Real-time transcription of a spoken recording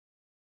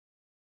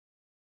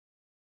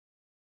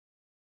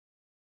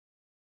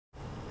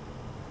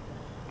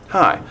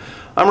Hi,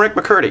 I'm Ric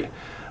McCurdy.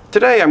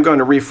 Today I'm going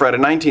to refret a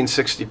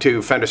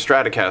 1962 Fender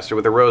Stratocaster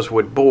with a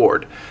rosewood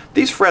board.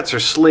 These frets are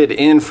slid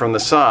in from the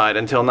side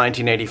until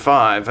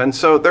 1985, and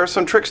so there are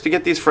some tricks to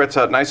get these frets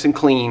out nice and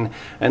clean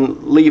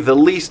and leave the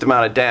least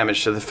amount of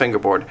damage to the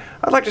fingerboard.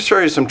 I'd like to show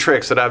you some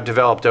tricks that I've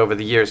developed over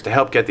the years to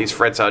help get these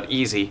frets out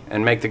easy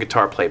and make the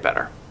guitar play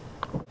better.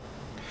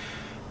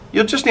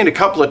 You'll just need a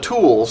couple of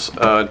tools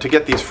to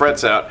get these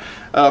frets out.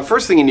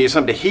 First thing you need is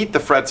something to heat the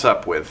frets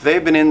up with.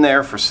 They've been in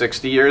there for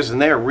 60 years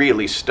and they're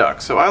really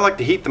stuck. So I like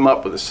to heat them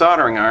up with a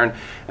soldering iron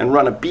and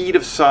run a bead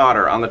of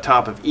solder on the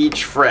top of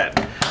each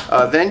fret.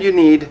 Then you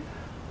need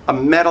a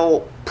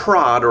metal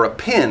prod or a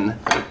pin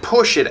to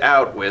push it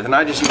out with, and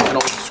I just use an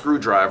old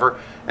screwdriver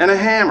and a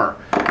hammer.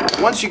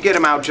 Once you get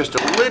them out just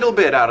a little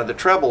bit out of the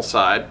treble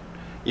side,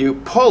 you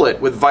pull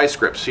it with vice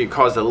grips so you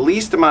cause the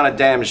least amount of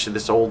damage to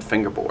this old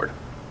fingerboard.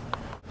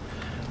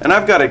 And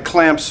I've got it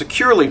clamped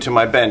securely to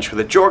my bench with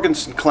a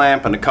Jorgensen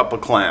clamp and a couple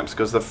clamps,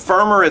 because the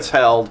firmer it's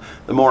held,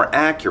 the more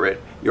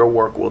accurate your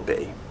work will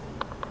be.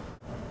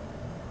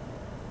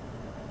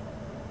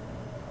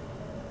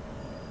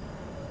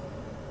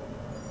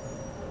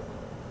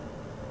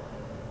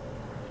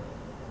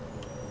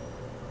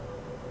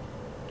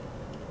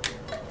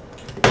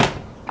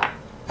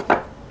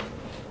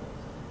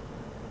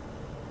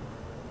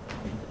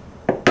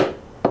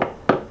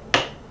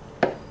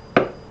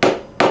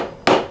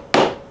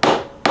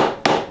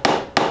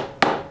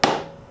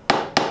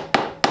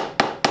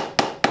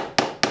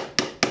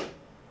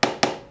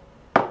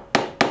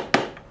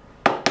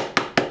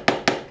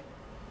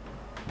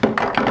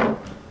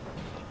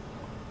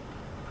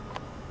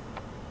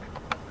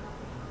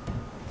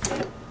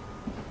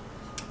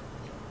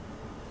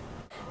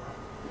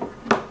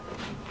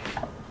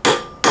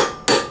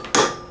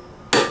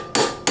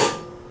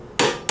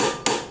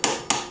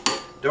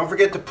 Don't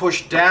forget to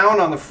push down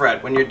on the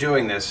fret when you're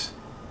doing this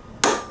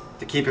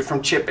to keep it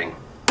from chipping.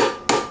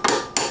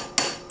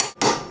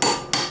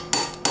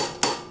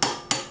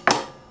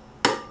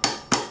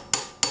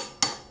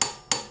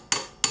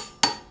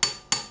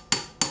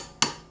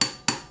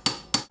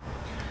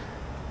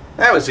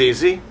 That was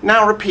easy.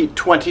 Now repeat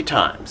 20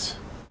 times.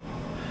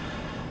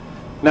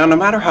 Now, no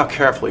matter how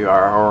careful you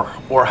are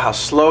or how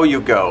slow you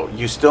go,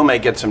 you still may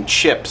get some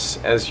chips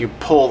as you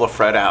pull the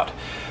fret out.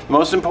 The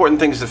most important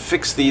thing is to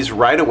fix these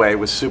right away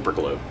with super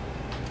glue.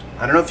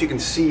 I don't know if you can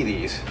see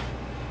these,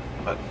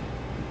 but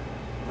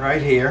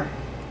right here,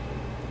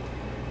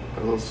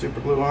 put a little super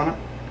glue on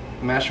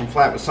it. Mash them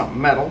flat with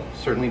something metal.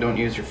 Certainly don't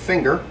use your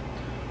finger.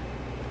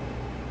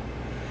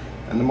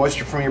 And the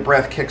moisture from your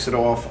breath kicks it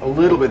off a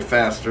little bit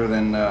faster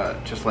than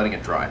just letting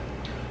it dry.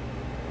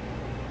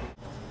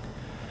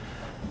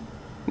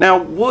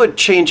 Now, wood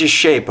changes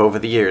shape over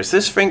the years.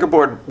 This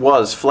fingerboard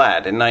was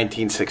flat in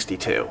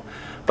 1962.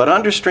 But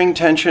under string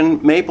tension,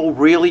 maple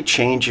really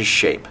changes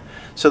shape.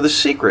 So the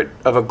secret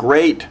of a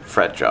great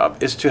fret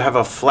job is to have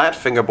a flat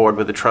fingerboard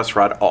with the truss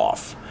rod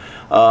off.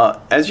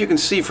 As you can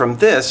see from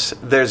this,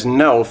 there's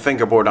no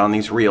fingerboard on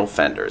these real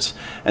Fenders.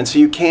 And so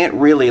you can't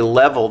really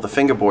level the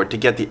fingerboard to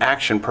get the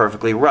action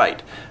perfectly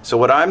right. So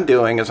what I'm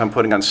doing is I'm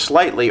putting on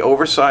slightly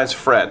oversized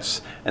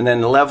frets and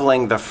then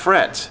leveling the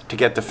frets to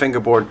get the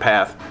fingerboard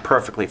path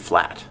perfectly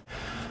flat.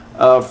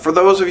 For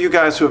those of you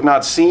guys who have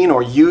not seen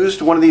or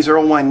used one of these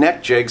Erlewine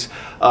neck jigs,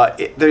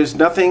 there's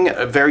nothing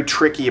very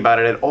tricky about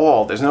it at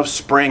all. There's no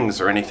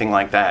springs or anything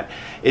like that.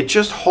 It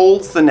just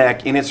holds the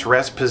neck in its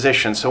rest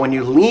position, so when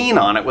you lean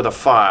on it with a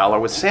file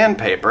or with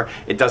sandpaper,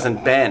 it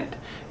doesn't bend.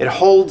 It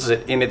holds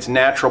it in its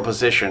natural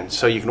position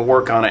so you can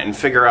work on it and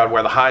figure out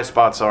where the high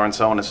spots are and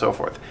so on and so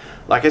forth.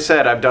 Like I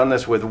said, I've done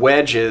this with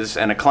wedges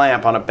and a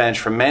clamp on a bench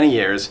for many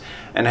years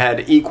and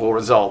had equal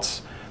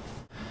results.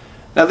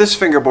 Now, this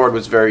fingerboard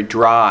was very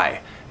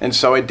dry, and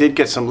so it did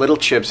get some little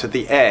chips at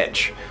the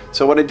edge.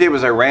 So what I did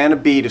was I ran a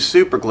bead of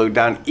super glue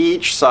down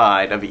each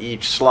side of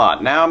each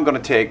slot. Now I'm going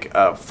to take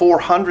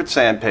 400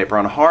 sandpaper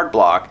on a hard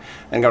block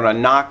and I'm going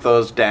to knock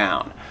those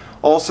down.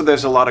 Also,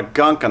 there's a lot of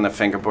gunk on the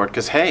fingerboard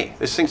because, hey,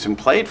 this thing's been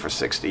played for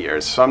 60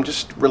 years. So I'm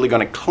just really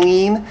going to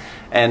clean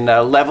and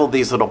level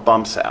these little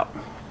bumps out.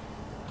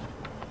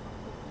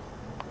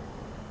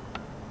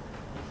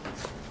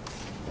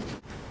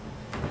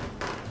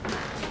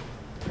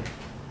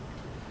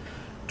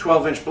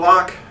 "12-inch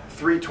block,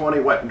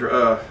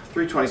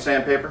 320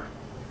 sandpaper.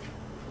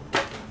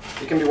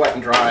 It can be wet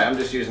and dry. I'm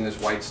just using this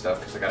white stuff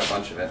because I got a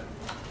bunch of it.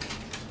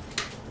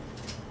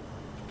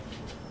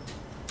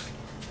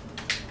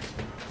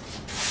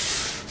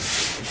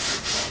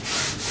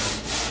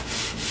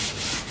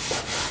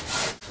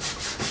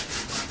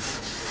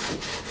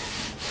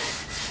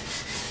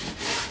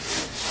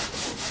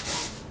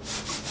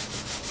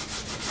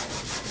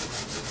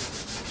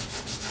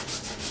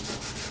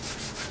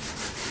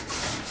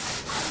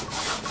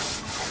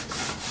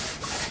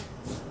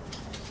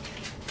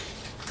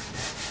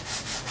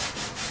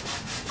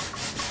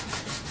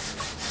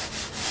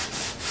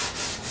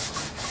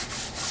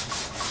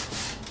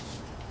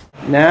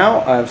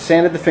 Now I've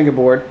sanded the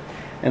fingerboard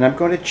and I'm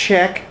going to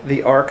check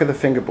the arc of the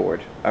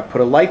fingerboard. I've put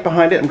a light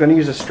behind it. I'm going to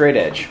use a straight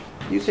edge.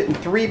 Use it in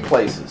 3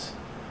 places.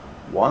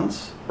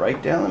 once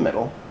right down the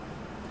middle.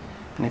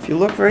 And if you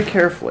look very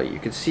carefully, you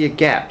can see a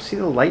gap. See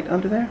the light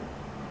under there?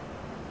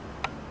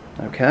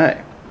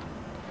 Okay.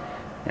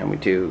 And we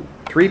do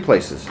 3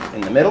 places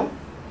in the middle,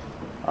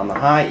 on the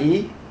high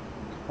E,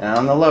 and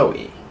on the low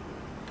E.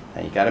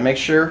 Now you got to make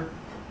sure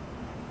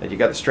that you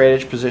got the straight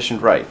edge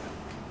positioned right.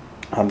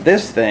 On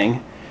this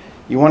thing,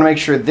 you want to make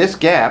sure this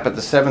gap at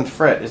the 7th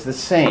fret is the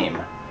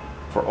same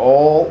for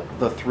all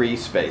the 3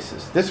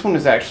 spaces. This one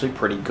is actually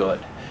pretty good.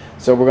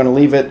 So we're going to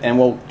leave it, and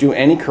we'll do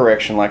any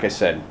correction, like I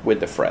said, with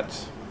the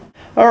frets.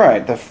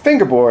 Alright, the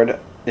fingerboard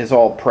is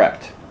all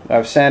prepped.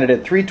 I've sanded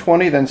it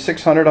 320, then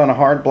 600 on a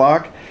hard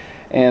block,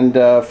 and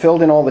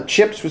filled in all the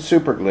chips with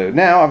super glue.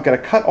 Now I've got to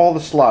cut all the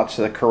slots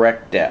to the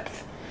correct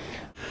depth.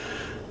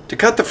 To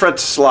cut the fret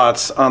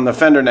slots on the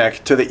fender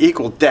neck to the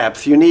equal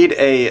depth, you need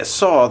a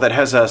saw that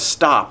has a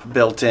stop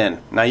built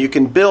in. Now you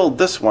can build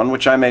this one,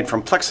 which I made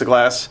from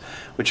plexiglass,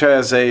 which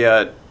has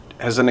an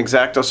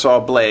X-Acto saw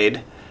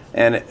blade,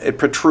 and it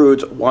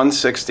protrudes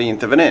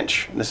 1/16 of an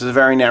inch. This is a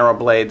very narrow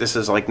blade. This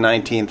is like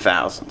 19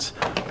 thousandths.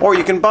 Or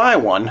you can buy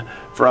one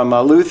from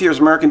Luthiers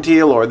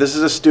Mercantile, or this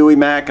is a Stewie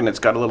Mac, and it's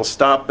got a little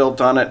stop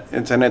built on it,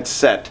 and it's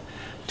set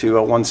to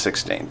a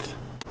 1/16.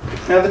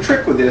 Now the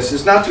trick with this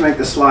is not to make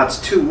the slots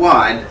too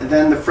wide,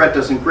 then the fret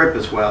doesn't grip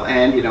as well,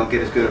 and you don't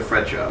get as good a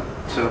fret job.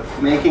 So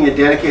making a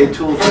dedicated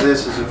tool for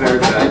this is a very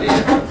good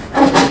idea.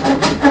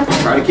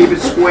 Try to keep it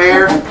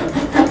square.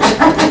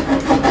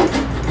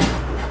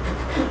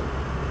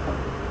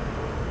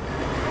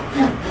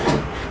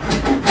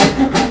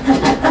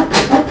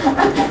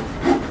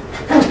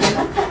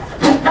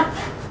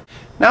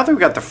 Now that we've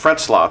got the fret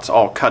slots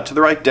all cut to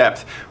the right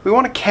depth, we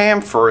want to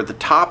chamfer the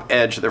top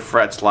edge of the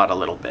fret slot a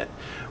little bit.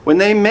 When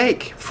they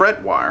make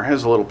fret wire,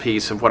 here's a little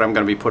piece of what I'm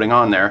going to be putting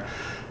on there.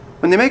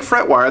 When they make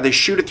fret wire, they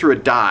shoot it through a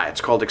die.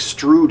 It's called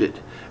extruded.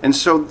 And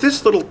so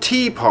this little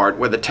T part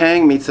where the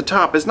tang meets the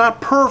top is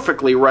not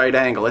perfectly right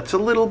angle. It's a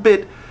little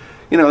bit,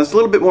 there's a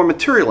little bit more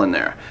material in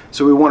there.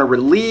 So we want to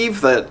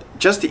relieve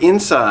just the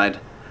inside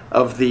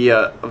of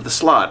the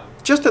slot,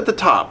 just at the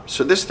top.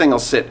 So this thing will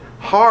sit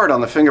hard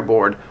on the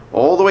fingerboard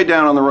all the way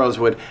down on the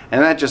rosewood,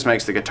 and that just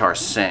makes the guitar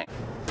sing.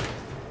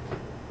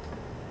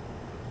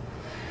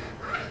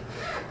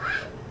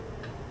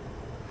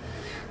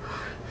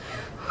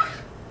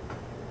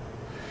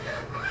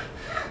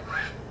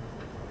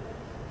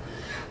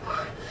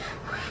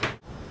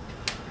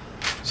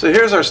 So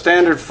here's our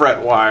standard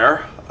fret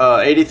wire,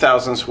 80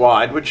 thousandths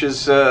wide, which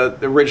is the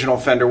original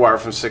Fender wire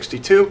from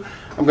 '62.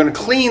 I'm going to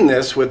clean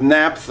this with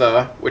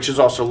naphtha, which is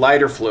also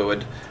lighter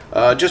fluid,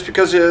 just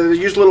because you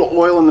use a little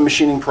oil in the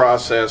machining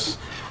process,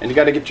 and you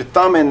got to get your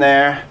thumb in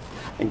there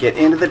and get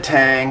into the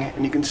tang,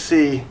 and you can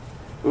see,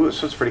 ooh,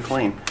 so it's pretty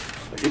clean,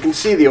 but you can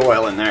see the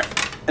oil in there,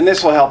 and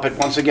this will help it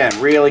once again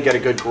really get a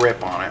good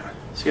grip on it.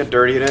 See how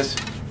dirty it is?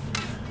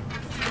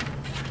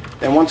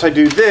 Then once I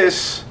do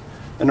this,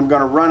 then I'm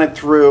going to run it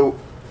through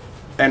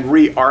and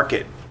re-arc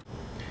it.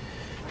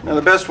 Now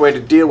the best way to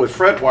deal with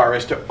fret wire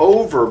is to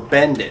over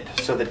bend it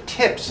so the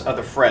tips of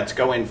the frets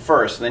go in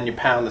first, and then you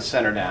pound the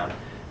center down.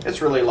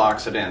 This really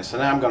locks it in. So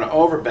now I'm going to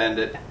over bend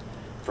it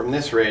from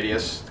this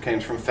radius, it came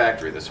from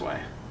factory this way,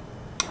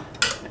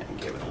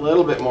 and give it a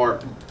little bit more,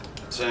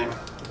 see,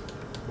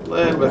 a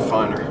little bit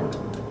finer.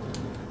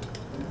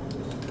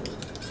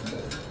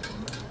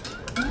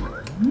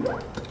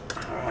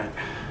 Alright.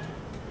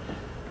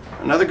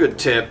 Another good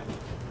tip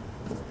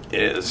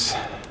is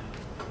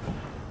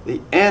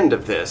the end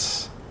of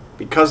this,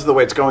 because of the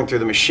way it's going through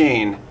the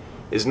machine,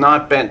 is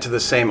not bent to the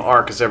same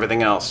arc as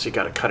everything else. You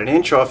got to cut an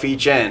inch off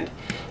each end.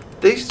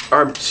 These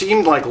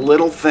seemed like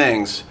little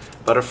things,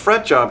 but a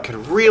fret job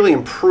could really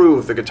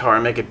improve the guitar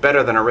and make it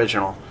better than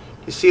original.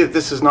 You see that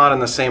this is not in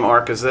the same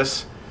arc as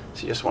this,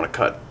 so you just want to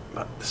cut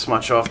about this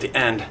much off the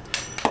end.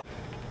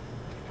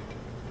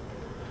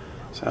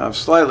 So I've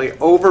slightly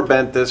over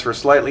bent this for a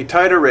slightly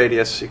tighter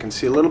radius. You can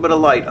see a little bit of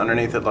light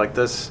underneath it like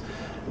this,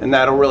 and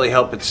that'll really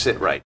help it sit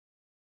right.